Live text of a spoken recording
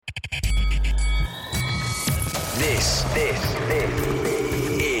This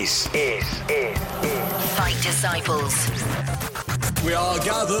is Fight Disciples. We are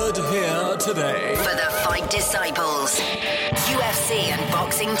gathered here today For the Fight Disciples. UFC and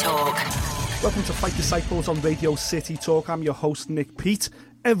boxing talk. Welcome to Fight Disciples on Radio City Talk. I'm your host, Nick Peat.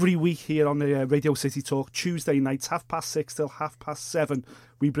 Every week here on the Radio City Talk, Tuesday nights, 6:30 till 7:30,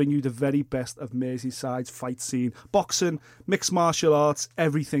 we bring you the very best of Merseyside's fight scene. Boxing, mixed martial arts,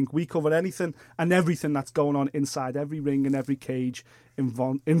 everything. We cover anything and everything that's going on inside every ring and every cage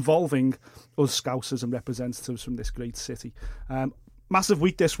involving us Scousers and representatives from this great city. Massive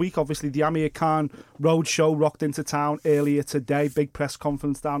week this week. Obviously, the Amir Khan Road Show rocked into town earlier today. Big press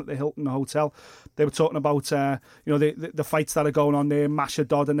conference down at the Hilton Hotel. They were talking about the fights that are going on there, Masha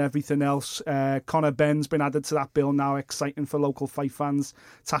Dodd and everything else. Conor Benn's been added to that bill now. Exciting for local fight fans.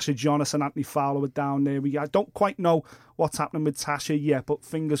 Tasha Jonas and Anthony Fowler were down there. I don't quite know what's happening with Tasha yet, but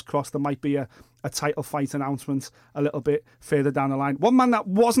fingers crossed there might be a title fight announcement a little bit further down the line. One man that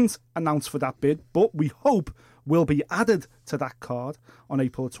wasn't announced for that bid, but we hope will be added to that card on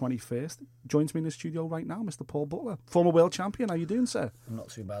April 21st. Joins me in the studio right now, Mr. Paul Butler, former world champion. How you doing, sir? I'm not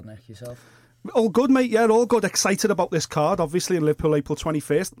too bad, Nick. Yourself? All good, mate. Yeah, all good. Excited about this card, obviously, in Liverpool, April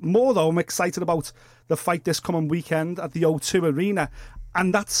 21st. More, though, I'm excited about the fight this coming weekend at the O2 Arena.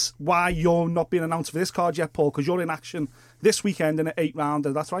 And that's why you're not being announced for this card yet, Paul, because you're in action this weekend in an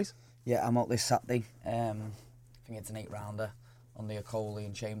 8-rounder. That's right? Yeah, I'm out this Saturday. I think it's an 8-rounder on the Okolie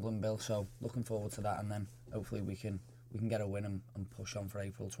and Chamberlain bill, so looking forward to that, and then hopefully we can get a win and push on for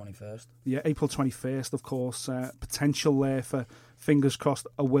April 21st. Yeah, April 21st, of course. Potential there for, fingers crossed,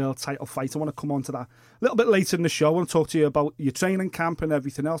 a world title fight. I want to come on to that a little bit later in the show. I want to talk to you about your training camp and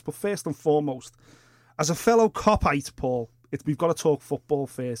everything else, but first and foremost, as a fellow Copite, Paul, we've got to talk football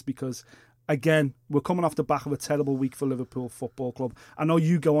first, because again, we're coming off the back of a terrible week for Liverpool Football Club. I know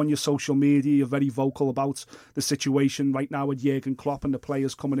you go on your social media, you're very vocal about the situation right now with Jurgen Klopp and the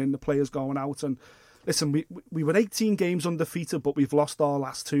players coming in, the players going out. And listen, we were 18 games undefeated, but we've lost our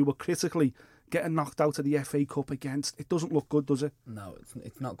last 2. We're critically getting knocked out of the FA Cup against. It doesn't look good, does it? No,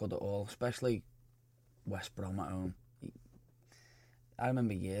 it's not good at all, especially West Brom at home. I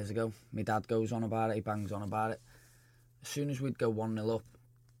remember years ago, my dad goes on about it, he bangs on about it. As soon as we'd go 1-0 up,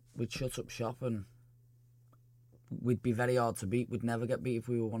 we'd shut up shop and we'd be very hard to beat. We'd never get beat if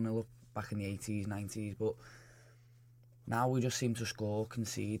we were 1-0 up back in the 80s, 90s. But now we just seem to score,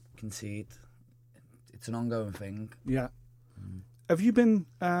 concede. It's an ongoing thing. Yeah. Have you been,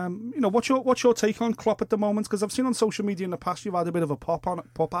 what's your take on Klopp at the moment? Because I've seen on social media in the past you've had a bit of a pop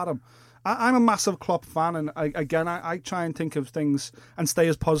at him. I'm a massive Klopp fan, and I try and think of things and stay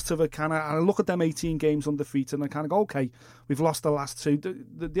as positive as I can. I look at them 18 games undefeated and I kind of go, okay, we've lost the last 2.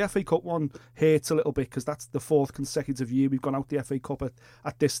 The FA Cup one hurts a little bit because that's the 4th consecutive year we've gone out the FA Cup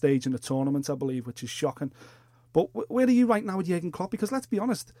at this stage in the tournament, I believe, which is shocking. But where are you right now with Jurgen Klopp? Because let's be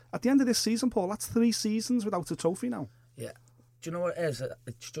honest, at the end of this season, Paul, that's 3 seasons without a trophy now. Yeah. Do you know what it is?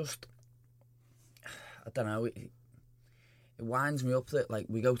 It's just, I don't know, it winds me up that like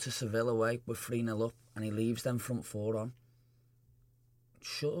we go to Seville away, we're 3-0 up, and he leaves them front 4 on.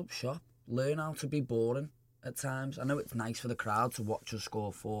 Shut up shop. Learn how to be boring at times. I know it's nice for the crowd to watch us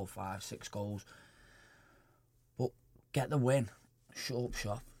score 4, 5, 6 goals, but get the win. Shut up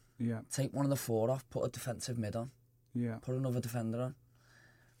shop. Yeah. Take one of the 4 off, put a defensive mid on. Yeah. Put another defender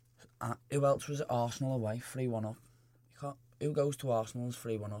on. Who else was at Arsenal away? 3-1 up. Who goes to Arsenal and is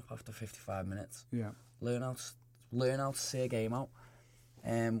 3-1 up after 55 minutes? Yeah. Learn how to see a game out.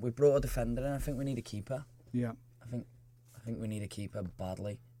 We brought a defender in. I think we need a keeper. Yeah. I think we need a keeper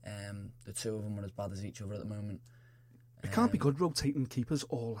badly. The 2 of them are as bad as each other at the moment. It can't be good rotating keepers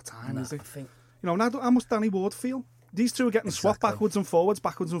all the time, is it? I think. Now how must Danny Ward feel? These 2 are getting swapped backwards and forwards,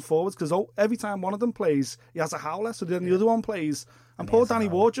 because every time one of them plays, he has a howler, so then the other one plays. And poor Danny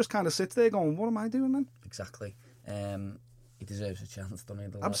Ward just kind of sits there going, what am I doing then? Exactly. He deserves a chance,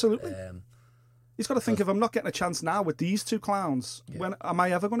 doesn't he? Absolutely. He's got to think, if I'm not getting a chance now with these 2 clowns, when am I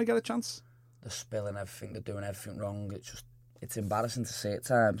ever going to get a chance? They're spilling everything, they're doing everything wrong. It's embarrassing to see at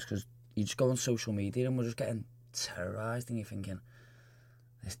times, because you just go on social media and we're just getting terrorised, and you're thinking,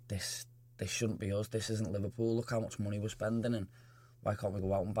 this shouldn't be us, this isn't Liverpool, look how much money we're spending, and why can't we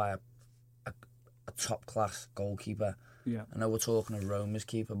go out and buy a top class goalkeeper? Yeah. I know we're talking of Roma's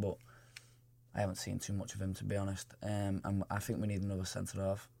keeper, but I haven't seen too much of him, to be honest. And I think we need another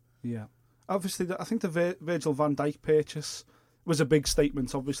centre-half. Yeah. Obviously, I think the Virgil van Dijk purchase was a big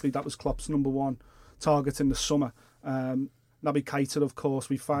statement. Obviously, that was Klopp's number 1 target in the summer. Naby Keita, of course,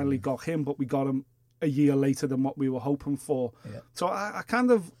 we finally got him, but we got him a year later than what we were hoping for. Yeah. So I kind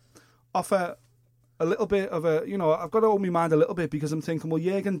of offer a little bit of a, I've got to hold my mind a little bit because I'm thinking, well,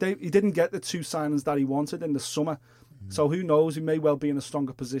 Jurgen, he didn't get the 2 signings that he wanted in the summer. So who knows? He may well be in a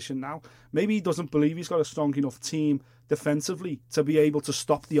stronger position now. Maybe he doesn't believe he's got a strong enough team defensively to be able to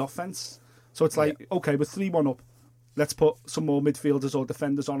stop the offence. So it's like, okay, we're 3-1 up. Let's put some more midfielders or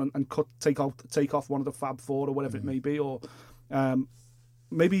defenders on and take off one of the Fab Four or whatever it may be. Or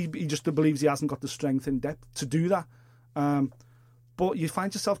maybe he just believes he hasn't got the strength in depth to do that. But you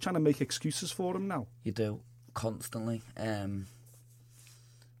find yourself trying to make excuses for him now. You do, constantly.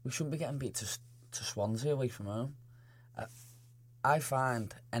 We shouldn't be getting beat to Swansea away from home. I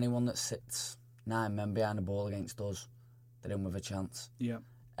find anyone that sits 9 men behind the ball against us, they're in with a chance. Yeah.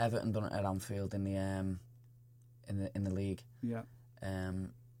 Everton done it at Anfield in the league. Yeah.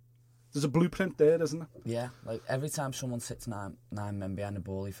 There's a blueprint there, isn't there? Yeah. Like every time someone sits 9 men behind the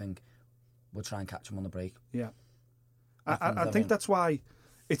ball, you think we'll try and catch them on the break. Yeah. I think that's why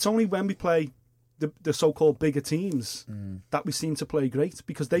it's only when we play the so-called bigger teams that we seem to play great,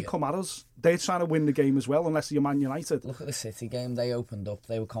 because they come at us. They're trying to win the game as well, unless you're Man United. Look at the City game. They opened up.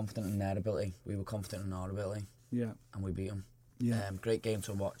 They were confident in their ability. We were confident in our ability. Yeah. And we beat them. Yeah. Great game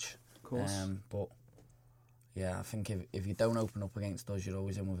to watch. Of course. But yeah, I think if you don't open up against us, you're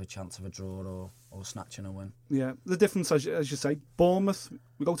always in with a chance of a draw or snatching a win. Yeah. The difference, as you say, Bournemouth,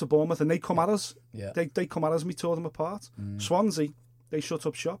 we go to Bournemouth and they come at us. Yeah. They come at us and we tore them apart. Swansea, they shut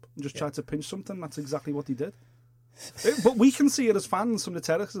up shop and just tried to pinch something. That's exactly what they did. But we can see it as fans from the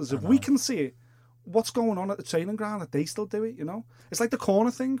terraces. If we can see it, what's going on at the training ground, that they still do it, It's like the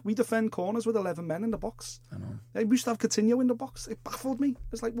corner thing. We defend corners with 11 men in the box. I know. We used to have Coutinho in the box. It baffled me.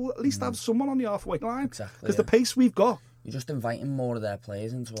 It's like, well, at least have someone on the halfway line. Exactly. Because the pace we've got. You're just inviting more of their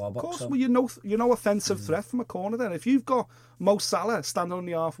players into our box. Of course, well, you're no offensive threat from a corner then. If you've got Mo Salah standing on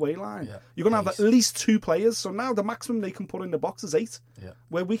the halfway line, you're going to have at least 2 players. So now the maximum they can put in the box is 8,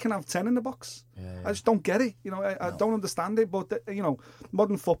 where we can have 10 in the box. I just don't get it. I don't understand it. But,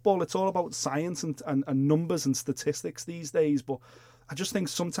 modern football, it's all about science and numbers and statistics these days. But I just think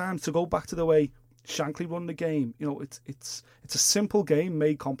sometimes to go back to the way Shankly run the game, it's a simple game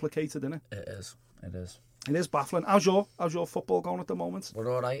made complicated, isn't it? It is. It is baffling. How's your football going at the moment?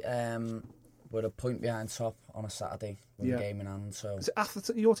 We're all right. We're a point behind top on a Saturday with a game in hand. So is it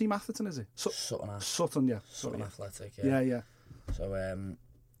Atherton? Your team Atherton, is it? Sutton, yeah. Sutton Athletic, Yeah. So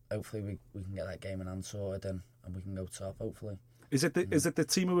hopefully we can get that game in hand sorted and we can go top, hopefully. Is it the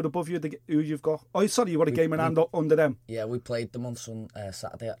team who are above you, who you've got? Oh, sorry, you got a game in hand under them? Yeah, we played them on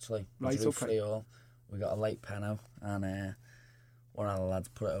Saturday, actually. Right, we drew okay. 3-3. We got a late penalty and one of the lads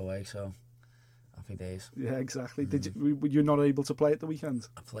put it away, so happy days. Yeah, exactly. Were you not able to play at the weekend?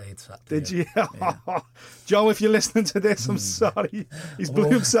 I played Saturday. Did you? Yeah. Joe, if you're listening to this, I'm sorry. He's blew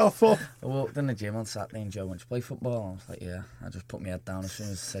himself up. I walked in the gym on Saturday and Joe went to play football. I was like, yeah. I just put my head down as soon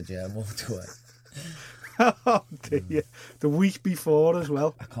as I said, yeah, and walked away. Oh, dear. The week before as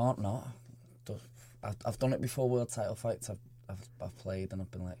well. I can't not. I've done it before World Title fights. I've played and I've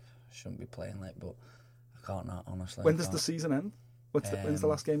been like, I shouldn't be playing late, but I can't not, honestly. When does the season end? When's the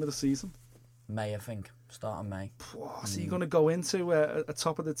last game of the season? May, I think. Start of May. So you're going to go into a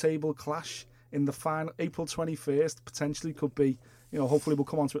top of the table clash in the final, April 21st. Potentially could be, hopefully we'll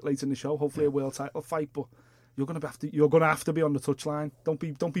come on to it later in the show. Hopefully a world title fight, but you're going to have to be on the touchline. Don't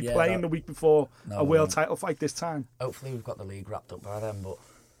be playing the week before a world title fight this time. Hopefully we've got the league wrapped up by then, but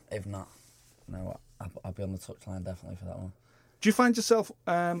if not, no, I'll be on the touchline definitely for that one. Do you find yourself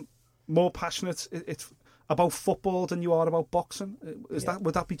more passionate about football than you are about boxing?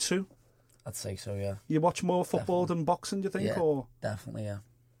 Would that be true? I'd say so, yeah. You watch more football than boxing, do you think? Yeah, or definitely, yeah.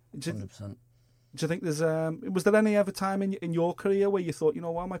 100%. Do you think there's was there any ever time in your career where you thought,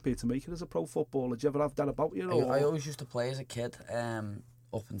 I might be able to make it as a pro footballer? Did you ever have that about you? Or? I always used to play as a kid,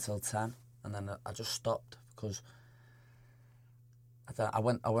 up until 10, and then I just stopped because I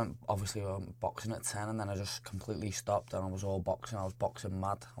went obviously boxing at 10, and then I just completely stopped, and I was all boxing. I was boxing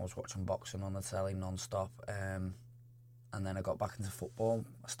mad. I was watching boxing on the telly non-stop. And then I got back into football.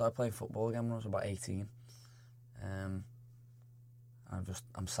 I started playing football again when I was about 18. I'm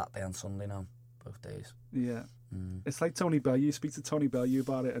Saturday and Sunday now, both days. Yeah. It's like Tony Bellew. You speak to Tony Bellew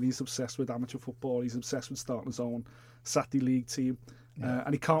about it, and he's obsessed with amateur football. He's obsessed with starting his own Saturday league team.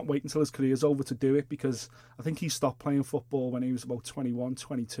 And he can't wait until his career's over to do it, because I think he stopped playing football when he was about 21,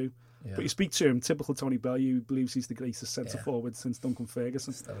 22. Yeah. But you speak to him, typical Tony Bellew, who believes he's the greatest centre-forward since Duncan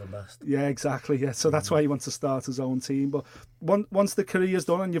Ferguson. Still the best. Yeah, exactly. Yeah, so that's why he wants to start his own team. But once the career's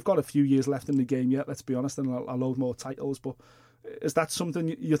done, and you've got a few years left in the game yet, let's be honest, and a load more titles, but is that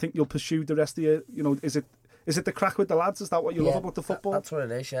something you think you'll pursue the rest of your... Is it the crack with the lads? Is that what you love about the football? That's what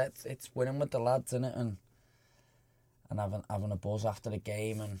it is, yeah. It's winning with the lads, innit? And having a buzz after the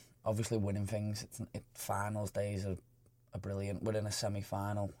game, and obviously winning things. Finals days are brilliant. We're in a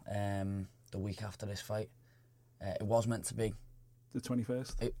semi-final the week after this fight. It was meant to be the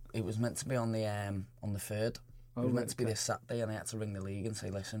 21st. It was meant to be on the 3rd. It was meant to be this Saturday, and I had to ring the league and say,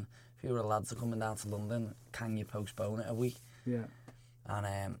 listen, if you were lads are coming down to London, can you postpone it a week? Yeah.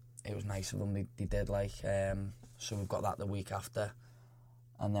 And it was nice of them. They did, like, so we've got that the week after,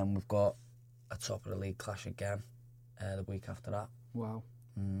 and then we've got a top of the league clash again the week after that. Wow.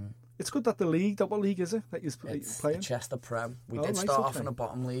 It's good that the league, what league is it that you're playing? The Chester Prem. We did start off in a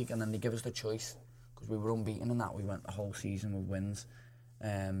bottom league, and then they give us the choice, because we were unbeaten in that. We went the whole season with wins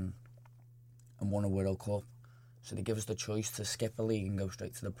and won a World Cup. So they give us the choice to skip a league and go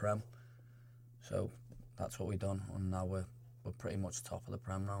straight to the Prem. So that's what we've done, and now we're pretty much top of the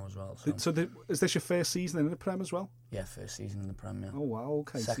Prem now as well. So is this your first season in the Prem as well? Yeah, first season in the Prem, yeah. Oh, wow,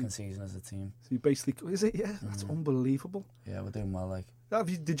 okay. Second season as a team. So you basically... Is it? Yeah, that's unbelievable. Yeah, we're doing well, like...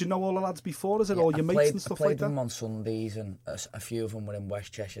 Did you know all the lads before? Is it all your mates and stuff like that? I played them on Sundays, and a few of them were in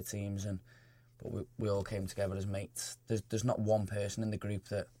West Cheshire teams, but we all came together as mates. There's not one person in the group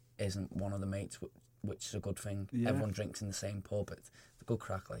that isn't one of the mates, which is a good thing. Yeah. Everyone drinks in the same pub. It's a good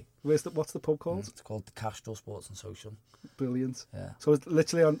crack, like. What's the pub called? It's called the Castrol Sports and Social. Brilliant. Yeah. So it's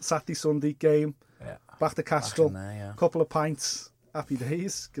literally on Saturday, Sunday game. Yeah. Back to Castrol. Couple of pints. Happy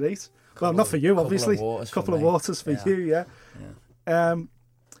days. Great. Well, not for you, obviously. Couple of waters for you, yeah.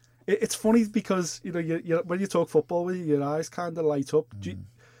 It's funny because you when you talk football with you, your eyes kind of light up.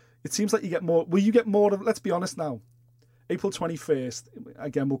 It seems like you get more. Will you get more of? Let's be honest now. April 21st.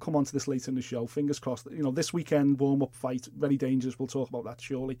 Again, we'll come on to this later in the show. Fingers crossed. This weekend warm up fight, very dangerous. We'll talk about that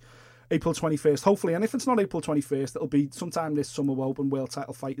surely. April 21st, hopefully. And if it's not April 21st, it'll be sometime this summer. Open world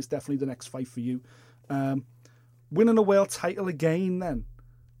title fight is definitely the next fight for you. Winning a world title again, then,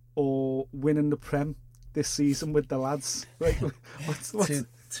 or winning the Prem this season with the lads. Like, what's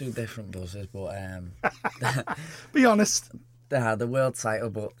two different buzzers, but be honest. They had the world title,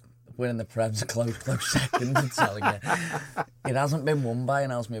 but winning the Prem's a close second. I'm telling you, it hasn't been won by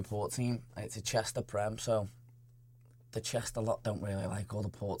an Ellesmere Port team. It's a Chester Prem, so the Chester lot don't really like all the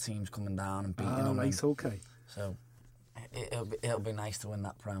Port teams coming down and beating them. Right, okay. So it'll be nice to win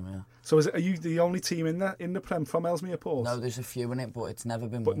that Prem, yeah. So are you the only team in the Prem from Ellesmere Port? No, there's a few in it, but it's never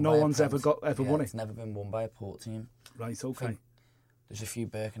been. But won no by one's ever won it. It's never been won by a Port team. Right, okay. There's a few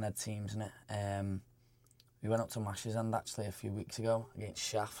Birkenhead teams in it. We went up to Mashers End actually a few weeks ago against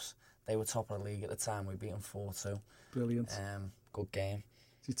Shafts. They were top of the league at the time. We beat them 4-2. Brilliant. Good game.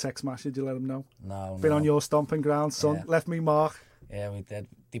 Did you text Masher? Did you let him know? No. Been on your stomping ground, son. Yeah. Left me mark. Yeah, we did.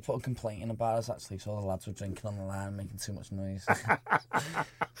 They put a complaint in about us actually, so all the lads were drinking on the line, making too much noise.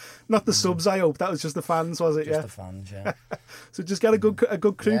 Not the subs, I hope. That was just the fans, was it? Just the fans, yeah. So just get a good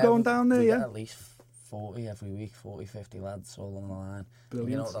crew going down there, yeah? Get at least 40 every week, 40, 50 lads all on the line.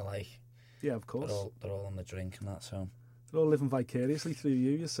 Brilliant. You know what they're like. Yeah, of course. They're all on the drink and that, so... They're all living vicariously through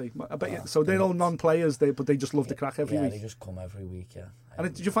you see. I bet you. So they're all non-players, but they just love the crack every week. Yeah, they just come every week, yeah.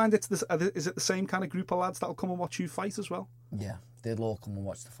 And did you find is it the same kind of group of lads that'll come and watch you fight as well? Yeah, they'll all come and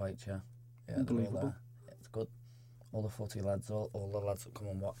watch the fight, yeah. Yeah, unbelievable. Yeah, it's good. All the footy lads, all the lads that come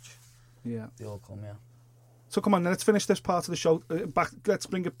and watch. Yeah. They all come, yeah. So come on, let's finish this part of the show. Let's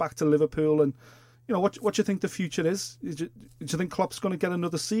bring it back to Liverpool and... what do you think the future is? Do you think Klopp's going to get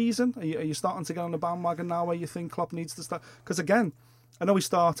another season? Are you starting to get on the bandwagon now where you think Klopp needs to start? Because again, I know he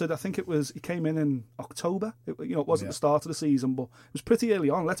started, I think he came in October. It wasn't the start of the season, but it was pretty early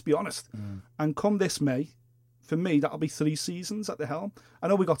on, let's be honest. And come this May, for me, that'll be 3 seasons at the helm. I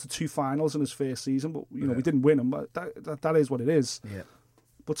know we got to 2 finals in his first season, but we didn't win them. But that is what it is. Yeah.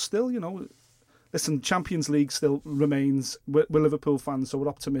 But still, listen, Champions League still remains. We're Liverpool fans, so we're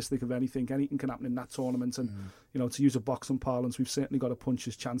optimistic of anything. Anything can happen in that tournament. And, to use a boxing parlance, we've certainly got a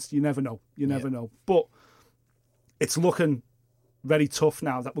puncher's chance. You never know. You never know. But it's looking very tough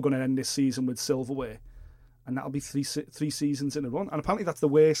now that we're going to end this season with silverware. And that'll be 3 seasons in a run. And apparently that's the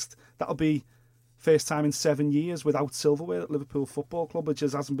worst. That'll be first time in 7 years without silverware at Liverpool Football Club, which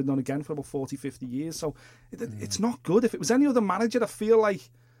hasn't been done again for about 40, 50 years. So it's not good. If it was any other manager, I feel like...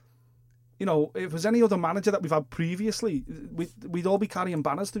 if it was any other manager that we've had previously, we'd all be carrying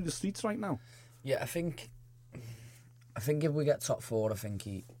banners through the streets right now. Yeah, I think if we get top 4, I think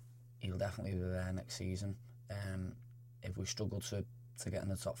he'll definitely be there next season. If we struggle to get in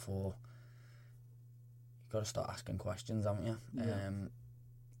the top 4, you've got to start asking questions, haven't you? Yeah.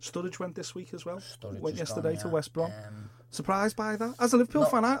 Sturridge went this week as well. Sturridge went yesterday to West Brom. Surprised by that? As a Liverpool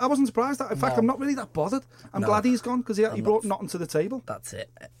fan, I wasn't surprised. In fact, I'm not really that bothered. I'm glad he's gone because he brought nothing to the table. That's it.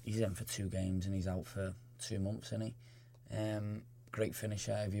 He's in for 2 games and he's out for 2 months, isn't he? Great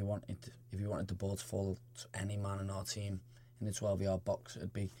finisher. If you wanted the ball to fall to any man in our team in the 12-yard box,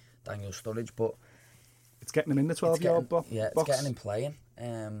 it'd be Daniel Sturridge, but It's getting him in the 12-yard box. Yeah, it's getting him playing.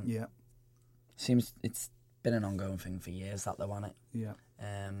 Yeah. Seems it's been an ongoing thing for years that they want it. Yeah.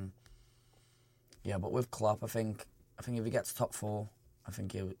 Yeah, but with Klopp, I think if he gets top 4, I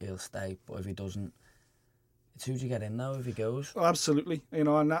think he'll stay. But if he doesn't, it's who do you get in now if he goes? Oh, absolutely. You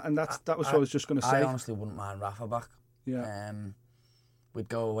know, and that was what I was just going to say. I honestly wouldn't mind Rafa back. Yeah. We'd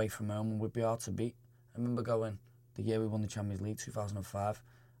go away from home and we'd be hard to beat. I remember going the year we won the Champions League, 2005,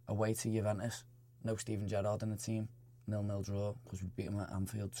 away to Juventus. No Steven Gerrard in the team. 0-0 draw because we beat them at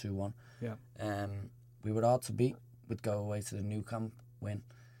Anfield 2-1. Yeah. We were hard to beat. We'd go away to the Nou Camp, win.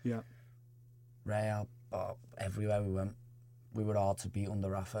 Yeah. Real, everywhere we went, we were hard to beat under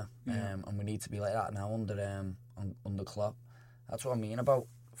Rafa. Yeah. And we need to be like that now under Klopp. That's what I mean about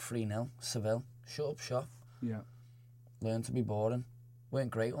 3-0, Seville. Shut up shop. Yeah. Learn to be boring. Weren't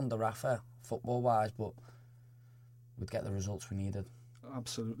great under Rafa, football-wise, but we'd get the results we needed.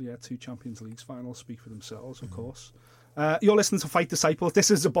 Absolutely, yeah. 2 Champions League finals speak for themselves, of course. You're listening to Fight Disciples.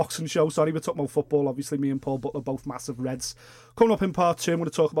 This is a boxing show. Sorry, we're talking about football. Obviously, me and Paul Butler, both massive Reds. Coming up in part 2, I'm going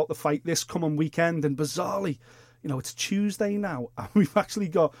to talk about the fight this coming weekend. And bizarrely, you know, it's Tuesday now, and we've actually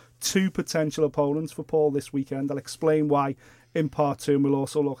got 2 potential opponents for Paul this weekend. I'll explain why in part 2, and we'll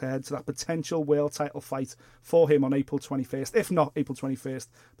also look ahead to that potential world title fight for him on April 21st. If not April 21st,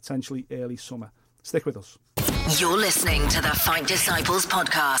 potentially early summer. Stick with us. You're listening to the Fight Disciples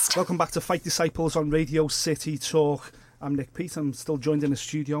podcast. Welcome back to Fight Disciples on Radio City Talk. I'm Nick Peat. I'm still joined in the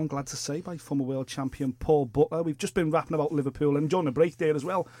studio, I'm glad to say, by former world champion Paul Butler. We've just been rapping about Liverpool, and during the break there as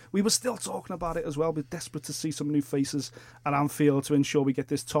well, we were still talking about it as well. We're desperate to see some new faces at Anfield to ensure we get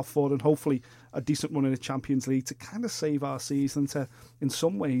this top 4 and hopefully a decent run in the Champions League to kind of save our season, to, in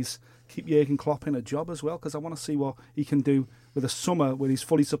some ways, keep Jurgen Klopp in a job as well, because I want to see what he can do with a summer where he's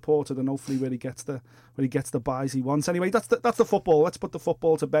fully supported and hopefully where he gets the buys he wants. Anyway, that's the football. Let's put the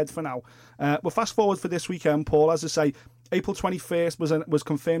football to bed for now. We'll fast forward for this weekend, Paul. As I say, April 21st was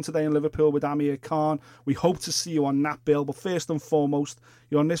confirmed today in Liverpool with Amir Khan. We hope to see you on that bill, but first and foremost,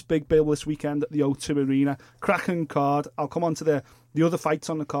 you're on this big bill this weekend at the O2 Arena. Cracking card. I'll come on to the other fights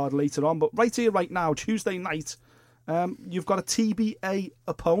on the card later on, but right here, right now, Tuesday night, you've got a TBA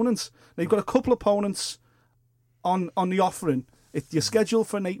opponent. Now, you've got a couple opponents on the offering. You're scheduled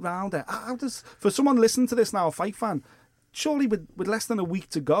for an 8-rounder. How does, for someone listening to this now, a fight fan, surely with less than a week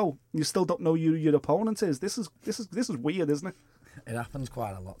to go, you still don't know who your opponent is. This is weird, isn't it? It happens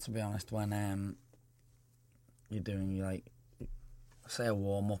quite a lot, to be honest, when you're doing like say a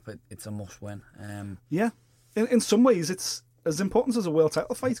warm up. It's a must win. Yeah, in some ways, it's as important as a world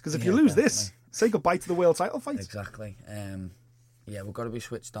title fight, because if you lose definitely. this, say goodbye to the world title fight. Exactly. Yeah, we've got to be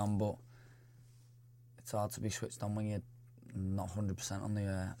switched on, but it's hard to be switched on when you're not 100% on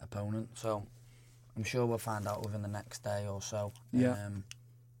the opponent. So I'm sure we'll find out within the next day or so. Yeah.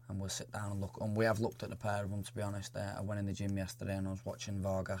 And we'll sit down and look. And we have looked at the pair of them, to be honest. I went in the gym yesterday and I was watching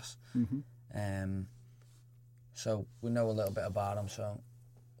Vargas. Mm-hmm. So we know a little bit about them. So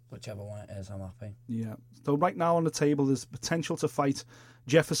whichever one it is, I'm happy. Yeah. So right now on the table, there's potential to fight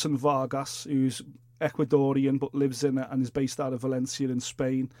Jefferson Vargas, who's Ecuadorian but lives in and is based out of Valencia in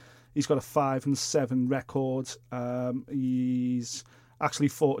Spain. He's got a 5-7 record. He's actually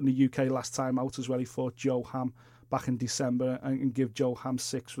fought in the UK last time out as well. He fought Joe Ham back in December and give Joe Ham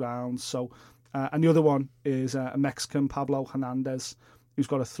 6 rounds. So, and the other one is a Mexican, Pablo Hernandez, who's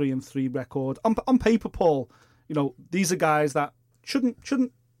got a 3-3 record. On paper, Paul, you know, these are guys that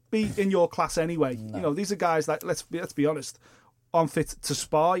shouldn't be in your class anyway. No. You know, these are guys that, let's be honest, aren't fit to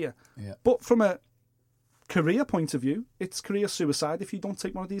spar you. Yeah. But from a career point of view, it's career suicide if you don't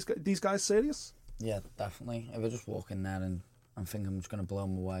take one of these guys serious. Yeah, definitely. If I just walk in there and think I'm just going to blow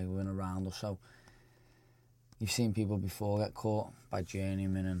them away within a round or so. You've seen people before get caught by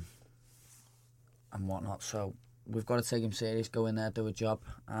journeymen and whatnot. So we've got to take him serious, go in there, do a job,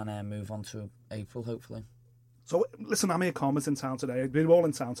 and move on to April, hopefully. So listen, Amir Khan was in town today. We're all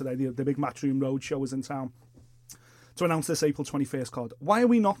in town today. The big Matchroom Road show was in town to announce this April 21st card. Why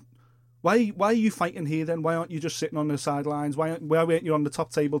are you fighting here then? Why aren't you just sitting on the sidelines? Why aren't you on the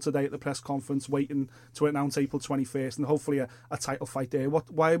top table today at the press conference waiting to announce April 21st and hopefully a title fight there?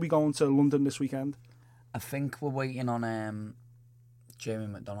 Why are we going to London this weekend? I think we're waiting on Jamie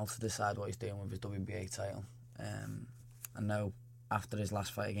McDonald to decide what he's doing with his WBA title. I know after his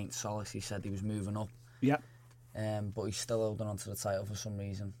last fight against Solis, he said he was moving up. Yeah. But he's still holding on to the title for some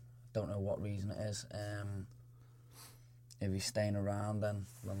reason. Don't know what reason it is. If he's staying around, then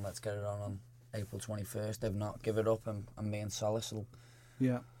let's get it on April 21st. If not, give it up, and me and Solis will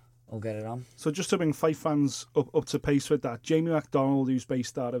We'll get it on. So just to bring fight fans up to pace with that, Jamie McDonald, who's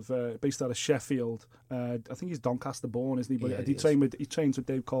based out of Sheffield, I think he's Doncaster born, isn't he? But Yeah, he trains with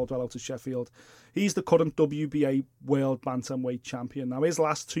Dave Caldwell out of Sheffield. He's the current WBA World Bantamweight champion. Now his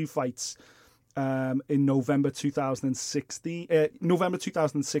last two fights in November 2016,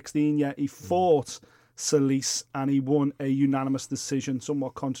 he fought Solis and he won a unanimous decision,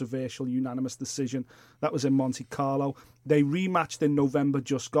 somewhat controversial unanimous decision. That was in Monte Carlo. They rematched in November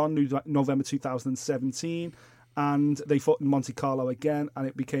just gone, November 2017, and they fought in Monte Carlo again, and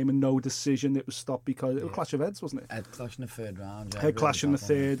it became a no decision. It was stopped because it was a clash of heads, wasn't it? Head clash in the third round. Head clash in the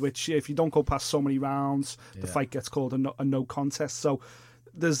third, which if you don't go past so many rounds, the fight gets called a no contest. So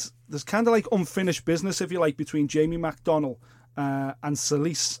there's kind of like unfinished business, if you like, between Jamie McDonald and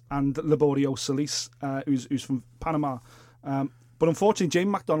Solis, and Liborio Solis, who's from Panama. But unfortunately,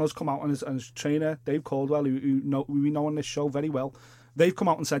 Jamie McDonald's come out and his trainer, Dave Caldwell, who we know on this show very well, they've come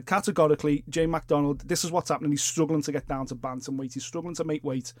out and said categorically, Jamie McDonald, this is what's happening. He's struggling to get down to bantamweight. He's struggling to make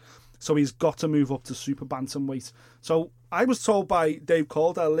weight. So he's got to move up to super bantamweight. So I was told by Dave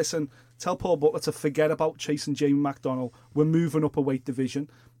Caldwell, listen, tell Paul Butler to forget about chasing Jamie McDonald. We're moving up a weight division.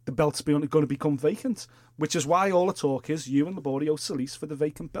 The belt's going to become vacant, which is why all the talk is you and Liborio Solis for the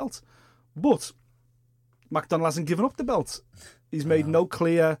vacant belt. But McDonald hasn't given up the belt. He's made no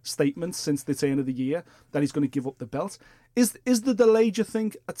clear statements since the turn of the year that he's going to give up the belt. Is the delay, do you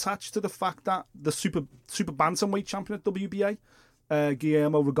think, attached to the fact that the super bantamweight champion at WBA,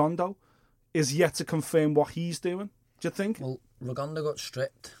 Guillermo Rigondeaux, is yet to confirm what he's doing? Do you think? Well, Rigondeaux got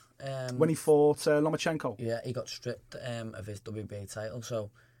stripped when he fought Lomachenko. Yeah, he got stripped of his WBA title.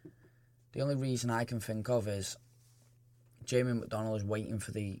 So the only reason I can think of is Jamie McDonald is waiting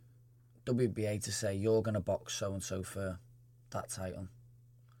for the WBA to say you're going to box so and so for that title.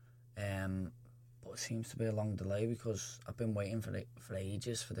 But it seems to be a long delay because I've been waiting for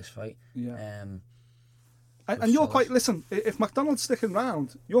ages for this fight. Yeah. And you're quite, listen, if McDonald's sticking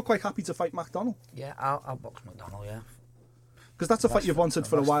around, you're quite happy to fight McDonald. Yeah, I'll box McDonald, yeah. Because that's a fight you've wanted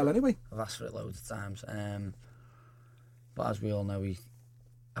for a while anyway. I've asked for it loads of times. But as we all know, he's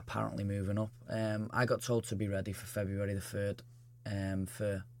apparently moving up. I got told to be ready for February the 3rd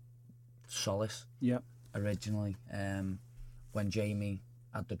for Solis. Yeah. Originally, when Jamie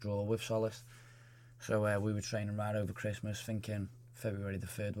had the draw with Solis. So we were training right over Christmas, thinking February the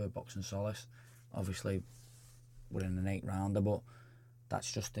 3rd we're boxing Solis. Obviously, we're in an 8-rounder, but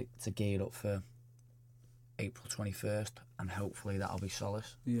that's just to gear up for April 21st, and hopefully that'll be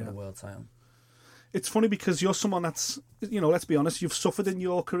Solis for the world title. It's funny because you're someone that's, let's be honest, you've suffered in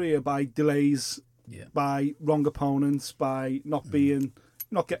your career by delays, by wrong opponents, by not getting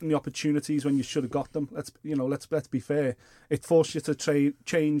the opportunities when you should have got them. Let's be fair. It forced you to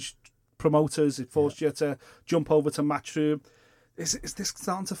change promoters. It forced you to jump over to Matchroom. Is this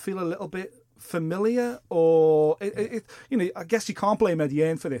starting to feel a little bit familiar, or I guess you can't blame Eddie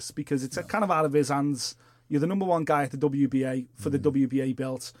Hearn for this because it's kind of out of his hands. You're the number one guy at the WBA for the WBA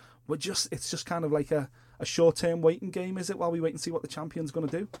belt. It's just kind of like a short-term waiting game, is it, while we wait and see what the champion's going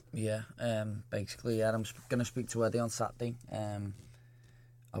to do? Yeah, basically, yeah. I'm going to speak to Eddie on Saturday,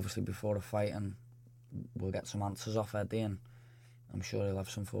 obviously before the fight, and we'll get some answers off Eddie, and I'm sure he'll have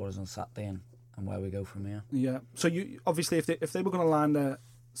some for us on Saturday and where we go from here. Yeah. So you obviously, if they were going to line the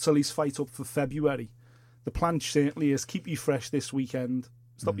Solis fight up for February, the plan certainly is keep you fresh this weekend,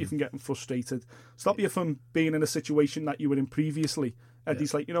 stop you from getting frustrated, stop you from being in a situation that you were in previously.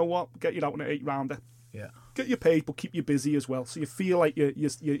 Eddie's like, you know what, get you out in an 8-rounder. Yeah. Get you paid, but keep you busy as well, so you feel like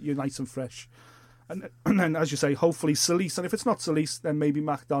you're nice and fresh. And then, as you say, hopefully Solis, and if it's not Solis, then maybe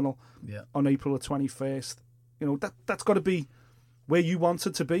McDonald on April the 21st. That's got to be where you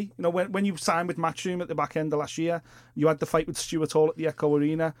wanted to be. When you signed with Matchroom at the back end of last year, you had the fight with Stuart Hall at the Echo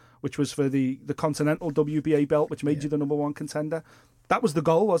Arena, which was for the Continental WBA belt, which made you the number one contender. That was the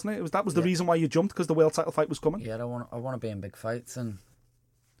goal, wasn't it? That was the reason why you jumped, because the world title fight was coming. Yeah, I want to be in big fights, and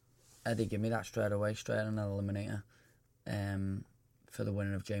Eddie gave me that straight away, straight on an eliminator, for the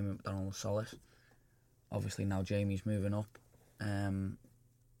winning of Jamie McDonald and Solis. Obviously now Jamie's moving up.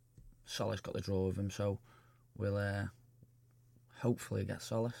 Solis got the draw with him, so we'll hopefully get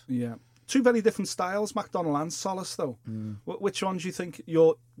Solis. Yeah. Two very different styles, McDonald and Solis, though. Which one do you think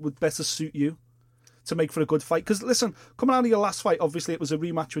would better suit you to make for a good fight? Because, listen, coming out of your last fight, obviously it was a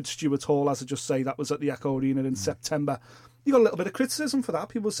rematch with Stuart Hall, as I just say. That was at the Echo Arena in September. You got a little bit of criticism for that.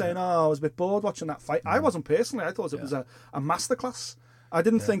 People were saying, I was a bit bored watching that fight. I wasn't personally. I thought it was a masterclass. I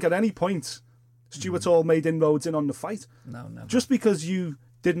didn't think at any point Stuart Hall made inroads in on the fight. No, never. Just because you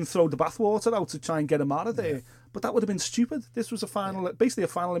didn't throw the bathwater out to try and get him out of there. Yeah. But that would have been stupid. This was basically a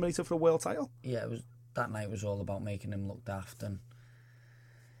final eliminator for a world title. Yeah, that night was all about making him look daft, and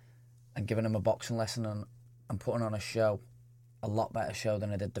and giving him a boxing lesson and putting on a lot better show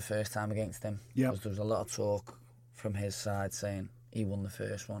than I did the first time against him. Yeah. Because there was a lot of talk from his side saying he won the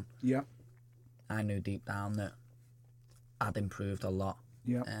first one. Yeah. I knew deep down that I'd improved a lot.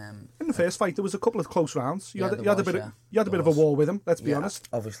 Yeah. In the first fight, there was a couple of close rounds. You had a bit of a war with him. Let's be honest.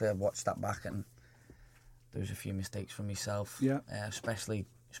 Obviously, I've watched that back, and there was a few mistakes from myself. Yeah. Especially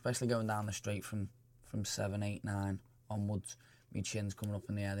going down the straight from 7, 8, 9 onwards. My chin's coming up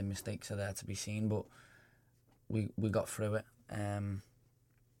in the air. The mistakes are there to be seen, but we got through it.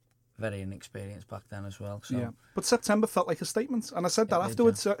 Very inexperienced back then as well. So. Yeah. But September felt like a statement, and I said that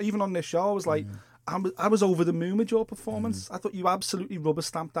afterwards. Even on this show, I was like, I was over the moon with your performance. I thought you absolutely rubber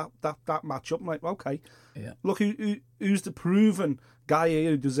stamped that match up. I'm like, okay, look who's the proven guy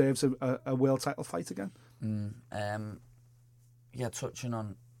here who deserves a world title fight again. Touching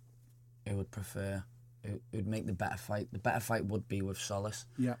on who would prefer, who'd make the better fight. The better fight would be with Solis.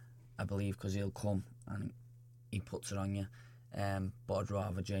 Yeah, I believe, because he'll come and he puts it on you. But I'd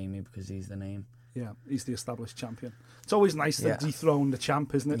rather Jamie because he's the name. Yeah, he's the established champion. It's always nice to dethrone the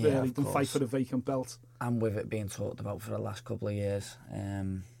champ, isn't it, really, than fight for the vacant belt. And with it being talked about for the last couple of years,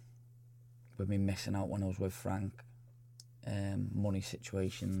 with me missing out when I was with Frank, money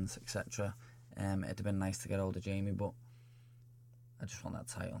situations, etc., it'd have been nice to get hold of Jamie, but I just want that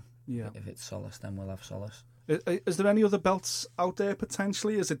title. Yeah. If it's Solis, then we'll have Solis. Is there any other belts out there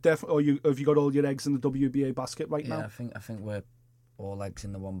potentially? Is it definitely, or have you got all your eggs in the WBA basket right now? Yeah, I think we're all eggs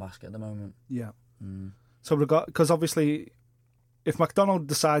in the one basket at the moment. Yeah. So because obviously, if McDonald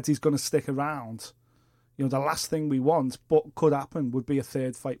decides he's going to stick around, the last thing we want, but could happen, would be a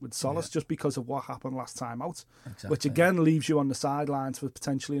third fight with Solis, just because of what happened last time out, which again leaves you on the sidelines for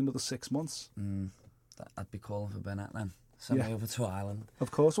potentially another 6 months. I'd be calling for Burnett then. Send me over to Ireland. Of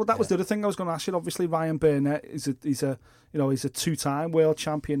course. Well, that was the other thing I was going to ask you. Obviously, Ryan Burnett he's a 2-time world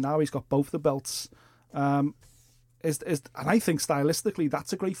champion now. He's got both the belts. And I think stylistically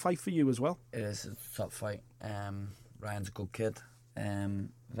that's a great fight for you as well. It is a top fight. Ryan's a good kid.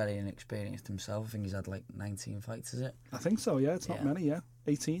 Very inexperienced himself. I think he's had like 19 fights, is it? I think so, yeah. It's not many,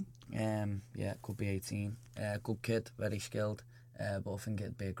 18. It could be 18. Good kid, very skilled. But I think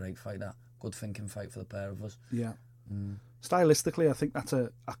it'd be a great fight, that. Good thinking fight for the pair of us. Yeah. Stylistically, I think that's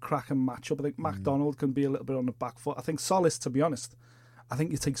a cracking matchup. I think McDonald can be a little bit on the back foot. I think Solis, to be honest, I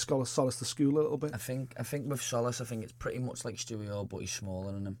think you take Solis to school a little bit. I think with Solis, I think it's pretty much like Stewie Hall, but he's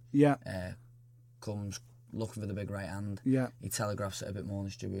smaller than him. Yeah. Comes looking for the big right hand. Yeah. He telegraphs it a bit more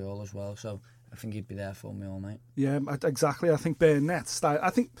than Stewie Hall as well. So I think he'd be there for me all night. Yeah, exactly. I think Burnett style. I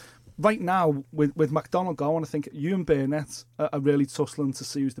think right now with McDonald going, I think you and Burnett are really tussling to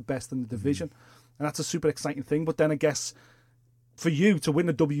see who's the best in the division, and that's a super exciting thing. But then I guess for you to win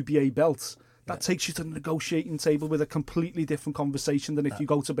the WBA belt, that takes you to the negotiating table with a completely different conversation than if you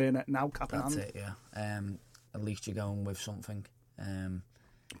go to Burnett now, cap in hand. That's it, yeah. At least you're going with something.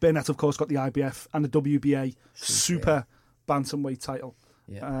 Burnett, of course, got the IBF and the WBA super bantamweight title.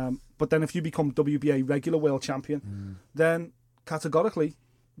 Yeah. But then if you become WBA regular world champion, then categorically,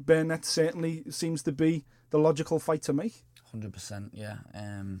 Burnett certainly seems to be the logical fight to make. 100%, yeah.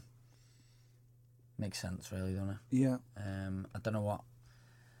 Makes sense, really, doesn't it? Yeah. I don't know what.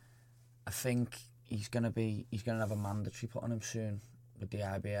 I think he's gonna have a mandatory put on him soon with the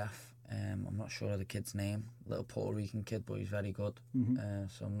IBF. I'm not sure of the kid's name, little Puerto Rican kid, but he's very good.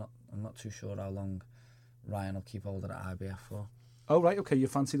 So I'm not too sure how long Ryan will keep hold of that IBF for. Oh right, okay. You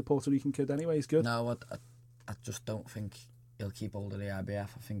fancy the Puerto Rican kid anyway? He's good. No, I just don't think he'll keep hold of the IBF.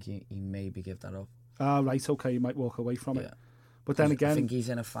 I think he maybe give that up. Ah right, okay. He might walk away from it. But then again, I think he's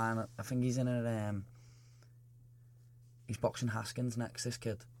in a final. I think he's in a. He's boxing Haskins next. This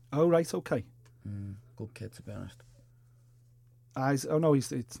kid. Oh right, okay. Good kid, to be honest.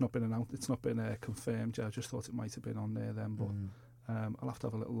 It's not been announced. It's not been confirmed. I just thought it might have been on there then, but I'll have to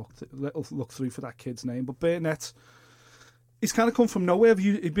have a little look through for that kid's name. But Burnett, he's kind of come from nowhere. Have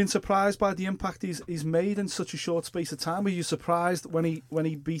you been surprised by the impact he's made in such a short space of time? Were you surprised when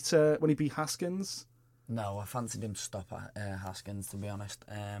he beat Haskins? No, I fancied him to stop Haskins, to be honest.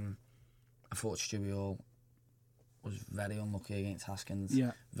 I thought Stewie Hall was very unlucky against Haskins.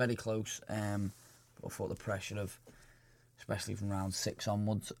 Yeah, very close. But I thought the pressure of, especially from round 6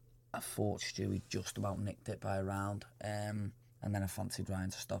 onwards, I thought Stewie just about nicked it by a round. And then I fancied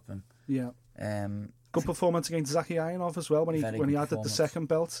Ryan to stop him. Yeah. Good performance against Zaki Ionov as well when he added the second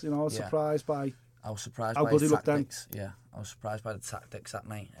belt. I was surprised by how good he looked then. Yeah, I was surprised by the tactics that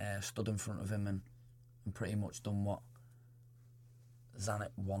night. Stood in front of him and pretty much done what Zanuck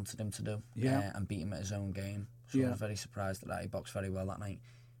wanted him to do. And beat him at his own game. So I was very surprised at that. He boxed very well that night.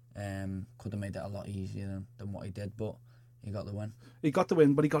 Could have made it a lot easier than what he did, but He got the win. He got the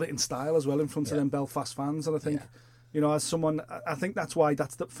win, but he got it in style as well in front of them Belfast fans. And I think, as someone, I think that's why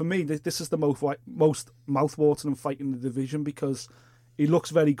for me, this is the most mouth-watering fight in the division, because he looks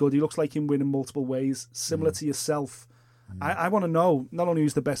very good. He looks like he can win in multiple ways, similar to yourself. I want to know not only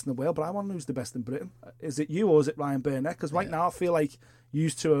who's the best in the world, but I want to know who's the best in Britain. Is it you or is it Ryan Burnett? Because right now I feel like you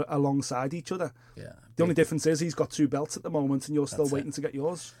two are alongside each other. Yeah. The only difference is he's got 2 belts at the moment and you're still waiting to get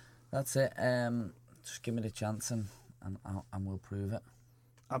yours. That's it. Just give me the chance and we'll prove it.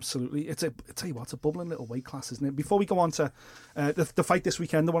 Absolutely. I tell you what, it's a bubbling little weight class, isn't it? Before we go on to the fight this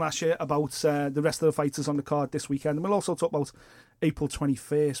weekend, I want to ask you about the rest of the fighters on the card this weekend. And we'll also talk about April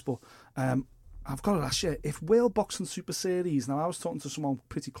 21st. But I've got to ask you, if World Boxing Super Series, now I was talking to someone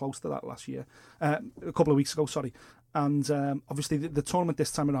pretty close to that last year, a couple of weeks ago, sorry. And obviously the tournament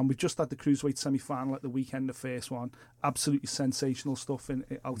this time around, we've just had the Cruiserweight semi-final at the weekend, the first one. Absolutely sensational stuff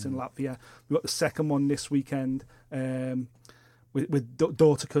out in Latvia. We've got the second one this weekend with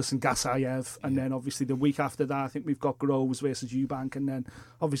Dorticus and Gasayev. And then obviously the week after that, I think we've got Groves versus Eubank. And then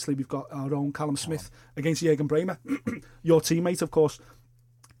obviously we've got our own Callum Smith against Jürgen Bremer, your teammate, of course.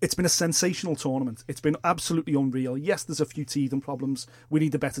 It's been a sensational tournament. It's been absolutely unreal. Yes, there's a few teething problems. We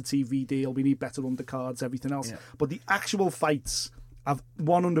need a better TV deal. We need better undercards, everything else. Yeah. But the actual fights have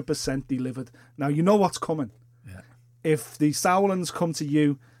 100% delivered. Now, you know what's coming. Yeah. If the Sauerlands come to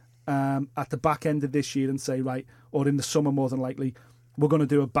you at the back end of this year and say, right, or in the summer more than likely, we're going to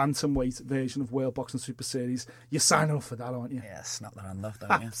do a bantamweight version of World Boxing Super Series, you're signing up for that, aren't you? Yeah, snap their hand off,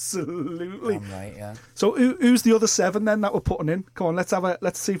 don't you? Absolutely. I'm right, yeah. So who's the other 7 then that we're putting in? Come on,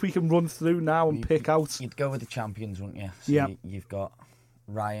 let's see if we can run through now and pick out. You'd go with the champions, wouldn't you? So yeah. You've got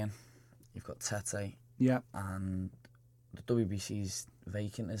Ryan, you've got Tete, yeah, and the WBC's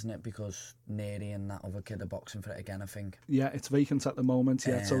vacant, isn't it? Because Neri and that other kid are boxing for it again, I think. Yeah, it's vacant at the moment.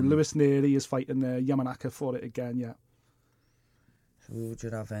 Yeah, so Lewis Neri is fighting Yamanaka for it again. Yeah. Who would you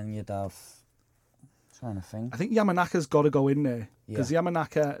have then? You'd have... trying to think. I think Yamanaka's got to go in there. Because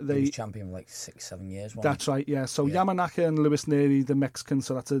Yamanaka... He was champion for like 6-7 years, wasn't That's right, yeah. So Yamanaka and Lewis Neri, the Mexican,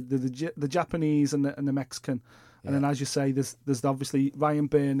 so that's the Japanese and the Mexican. And then, as you say, there's obviously Ryan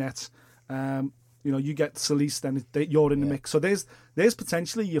Burnett. You get Solis, then you're in the mix. So there's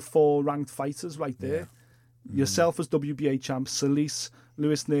potentially your 4 ranked fighters right there. Yeah. Yourself as WBA champ, Solis,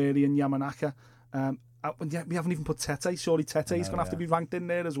 Lewis Neri and Yamanaka. We haven't even put Tete. Surely Tete is going to have to be ranked in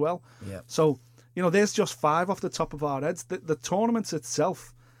there as well. Yeah. So, there's just 5 off the top of our heads. The tournament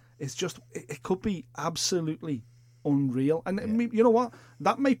itself is just, it could be absolutely unreal. And you know what?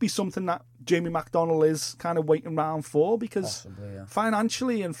 That might be something that Jamie McDonnell is kind of waiting around for, because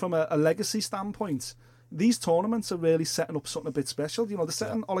financially and from a legacy standpoint, these tournaments are really setting up something a bit special. They're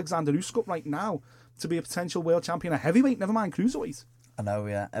setting Alexander Usyk up right now to be a potential world champion at heavyweight, never mind cruiserweight. I know,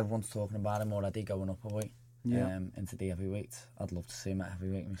 yeah. Everyone's talking about him already going up a weight into the heavyweight. I'd love to see him at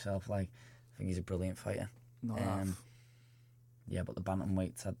heavyweight myself. I think he's a brilliant fighter. Yeah, but the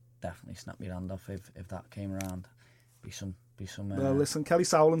bantamweights, I'd definitely snap your hand off if that came around. Be some. Well, listen, Kelly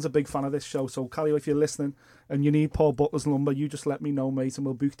Sauerland's a big fan of this show, so Kelly, if you're listening and you need Paul Butler's number, you just let me know, mate, and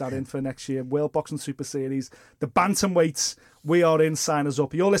we'll book that in for next year. World Boxing Super Series, the bantamweights, we are in. Sign us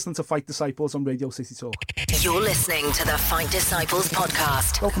up. You're listening to Fight Disciples on Radio City Talk. You're listening to the Fight Disciples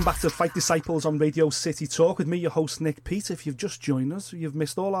podcast. Welcome back to Fight Disciples on Radio City Talk with me, your host Nick Peat. If you've just joined us, you've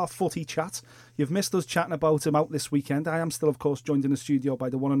missed all our footy chat. You've missed us chatting about him out this weekend. I am still, of course, joined in the studio by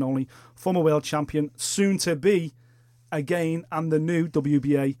the one and only former world champion, soon to be again, and the new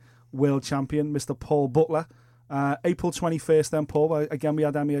WBA world champion, Mr. Paul Butler. April 21st then, Paul. Again, we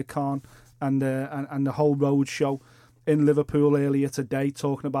had Amir Khan and the whole road show in Liverpool earlier today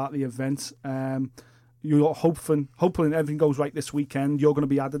talking about the event. You're hoping everything goes right this weekend. You're going to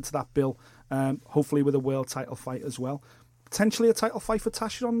be added to that bill, hopefully with a world title fight as well. Potentially a title fight for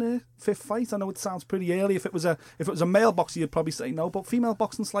Tasha on the 5th fight. I know it sounds pretty early. If it was a male boxer, you'd probably say no. But female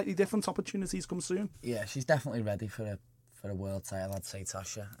boxing, slightly different. Opportunities come soon. Yeah, she's definitely ready for a world title. I'd say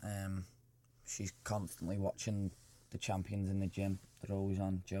Tasha. She's constantly watching the champions in the gym. They're always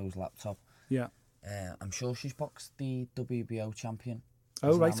on Joe's laptop. Yeah. I'm sure she's boxed the WBO champion.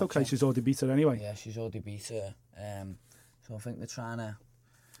 Oh right, okay. She's already beat her anyway. Yeah, she's already beat her. So I think they're trying to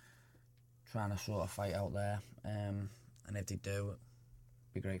sort of fight out there. And if they do, it'd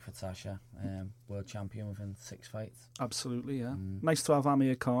be great for Tasha. World champion within 6 fights. Absolutely, yeah. Nice to have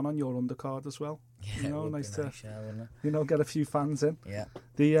Amir Khan on your undercard as well. Yeah, nice to wouldn't it? Get a few fans in. Yeah.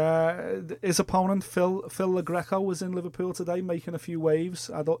 His opponent Phil LaGreco was in Liverpool today, making a few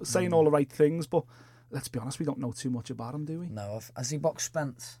waves. Saying all the right things, but let's be honest, we don't know too much about him, do we? No, has he boxed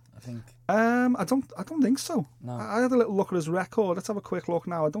Spence? I think. I don't think so. No. I had a little look at his record. Let's have a quick look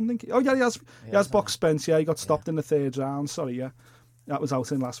now. I don't think. Oh yeah, he has boxed Spence. Yeah, he got stopped in the third round. Sorry, yeah, that was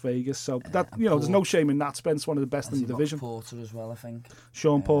out in Las Vegas. So that there's no shame in that. Spence, one of the best in the division. Porter as well, I think.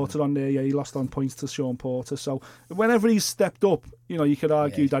 Sean Porter on there. Yeah, he lost on points to Sean Porter. So whenever he's stepped up, you could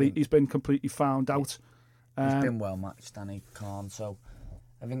argue that he's been completely found out. He's been well matched, Danny Khan. So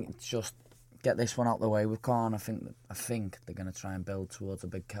I think it's just get this one out the way with Khan. I think they're going to try and build towards a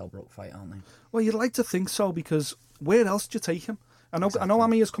big Kell Brook fight, aren't they? Well, you'd like to think so, because where else do you take him? I know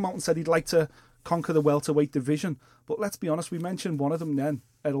Amir has come out and said he'd like to conquer the welterweight division, but let's be honest, we mentioned one of them then,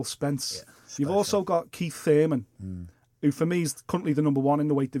 Errol Spence. Yeah, you've also got Keith Thurman, who for me is currently the number one in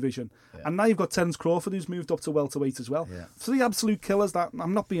the weight division. Yeah. And now you've got Terence Crawford, who's moved up to welterweight as well. Yeah. For the absolute killers that,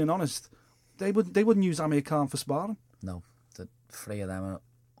 I'm not being honest, they wouldn't use Amir Khan for sparring. No, the three of them are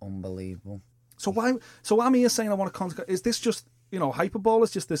unbelievable. So Amir saying I want to conquer, is this just, hyperbole?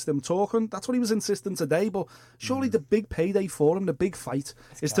 Is just this them talking? That's what he was insisting today, but surely the big payday for him, the big fight,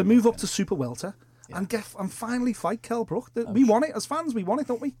 is to move up to super welter and finally fight Kell Brook. We want it as fans. We want it,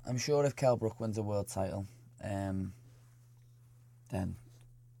 don't we? I'm sure if Kell Brook wins a world title, then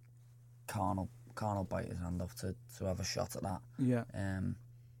Khan will bite his hand off to have a shot at that. Yeah.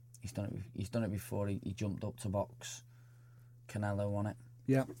 He's done it before. He jumped up to box Canelo, won it.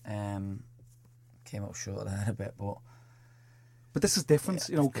 Yeah. Came up short there a bit, but this is different.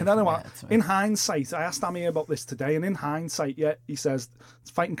 Canelo, in hindsight, I asked Amir about this today, and in hindsight, he says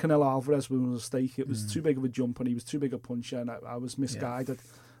fighting Canelo Alvarez was a mistake. It was too big of a jump, and he was too big a puncher, and I was misguided.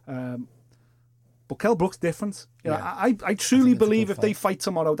 But Kell Brook's different. I truly believe if they fight